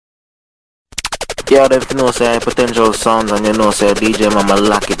Yeah, if you know say potential sounds and you know say DJ-M.o.M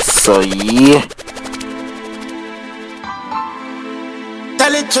lock it, so yeah.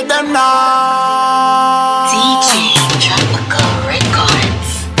 Tell it to them now.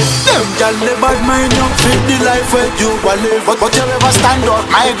 Them gal the bad mind, you fit the life where you will live. But you ever stand up,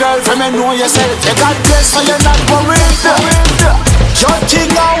 my girl, for me know yourself. You got place so you're not worried. Your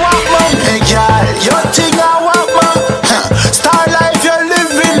thing I want, man, me gal. Your thing I want, man. Star life you're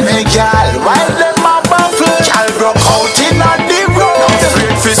living, me gal. While them a baffle, gal broke out in a the road. Now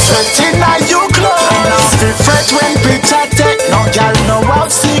afraid for sweating at you clothes. Now feel fret when picture take. No gal no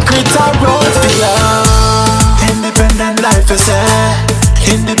have secret around the independent life is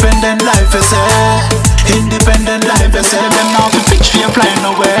independent life is independent life is them now the picture you flying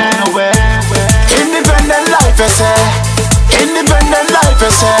nowhere. Independent life is independent life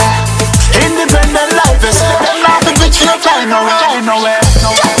is independent life is them now the picture you flying nowhere.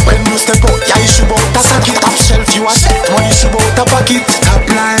 When you step out, yeah, you should bout a socket. Top shelf, you a set money, you should bout a pocket. Top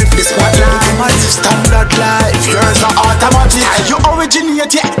life, this what life, standard life. Yours are automatic. You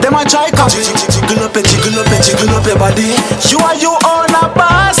originate, yeah, them a try copy. Jiggle up your body. You are your own a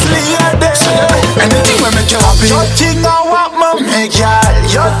boss lady. Anything will make you happy. Your thing I want, me girl.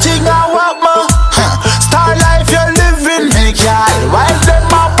 Your thing I want, Star life you're living, me girl. While them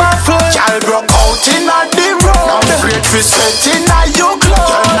a baffle, y'all broke out in a the road. Now afraid for sweating at you clothes.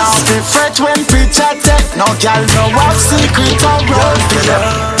 You're now be fret when picture take. No girl no have secret around the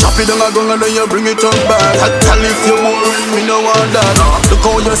chop it down a gun and then you bring it up back. I tell if you more me no want that. Look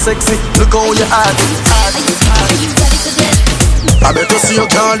how you're sexy, look how you hot. I bet you see you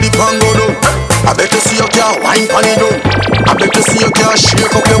can't dip and go down. I bet you see you can't wine pan it down. I bet you see you can't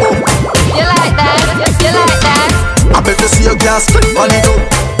shake up your bum. You like that? You like that? I bet you see you can't split pan it down.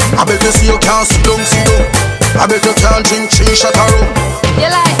 I bet you see you can't sit down. I bet you can't drink 3 shots of rum. You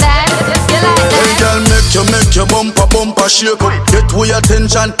like that? You like that? Hey girl, make your bumper shake up. Get with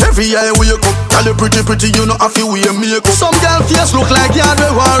attention, every eye wake up. Tell you pretty, you know have to wear makeup. Some girl face look like yard we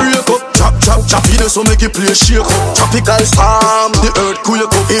want rake up. Chop it so make it play shake up. Tropical storm, the earthquake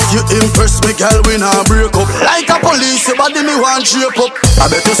up. If you impress me girl, we not break up. Like a police, your body me want shape up.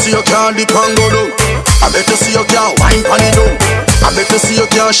 I bet you see you can't dip and go down. I bet you see you can't wine pan it down. I bet you see you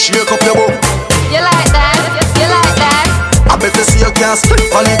can't shake up your bum. You like that? You like that? I bet you see you can't split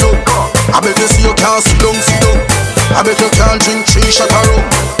pan it down. I bet you see you can't sit down. I bet you can't drink 3 shots of rum.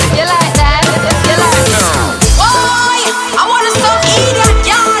 You like that? You like that? Boy, I wanna so idiot,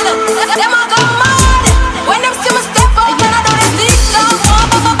 y'all. Them a go mad when them see me step out and I do the thing so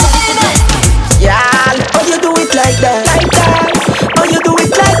y'all, oh you do it like that, oh you do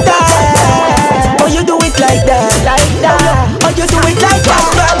it like that, oh you do it like that, oh you do it like that.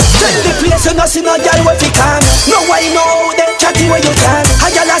 Tell the place you no see no girl with it can. No why know them chatty where you can.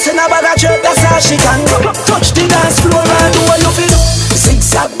 A girl a send a bag of jerk, that's how she can. Touch the dance floor and do what you feel.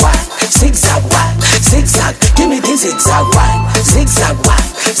 Zigzag one, zigzag one, zigzag. Give me the zigzag one, zigzag one,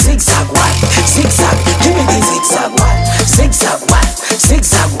 zigzag one, zigzag. Give me the zigzag one, zigzag one,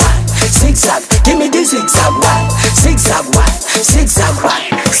 zigzag one, zigzag. Give me the zigzag one, zigzag one, zigzag one,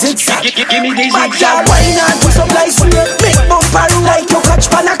 zigzag. Give me the zigzag. Why not put some lights here? Make bumper like you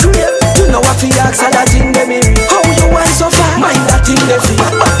catch pan a crib. You know what fi ask all that in the mirror. How you want so far? Mind that in the fear.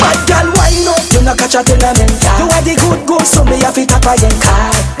 Bad girl, why not? You not catch a tenement. You are the good ghost, so me have it up again.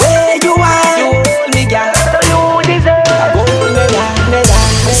 Card where you are, you hold me, girl. You deserve a gold medal.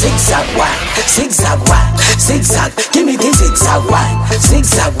 Zigzag one, zigzag one, zigzag. Give me the zigzag one,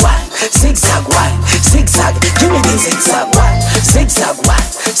 zigzag one, zigzag one, zigzag. Give me the zigzag one, zigzag one,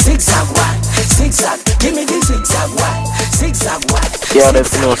 zigzag one, zigzag. Give me the zigzag one, zigzag one. Yeah,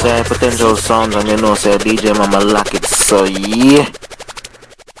 if you know say potential sounds and you know say DJ-M.o.M lock it, so yeah.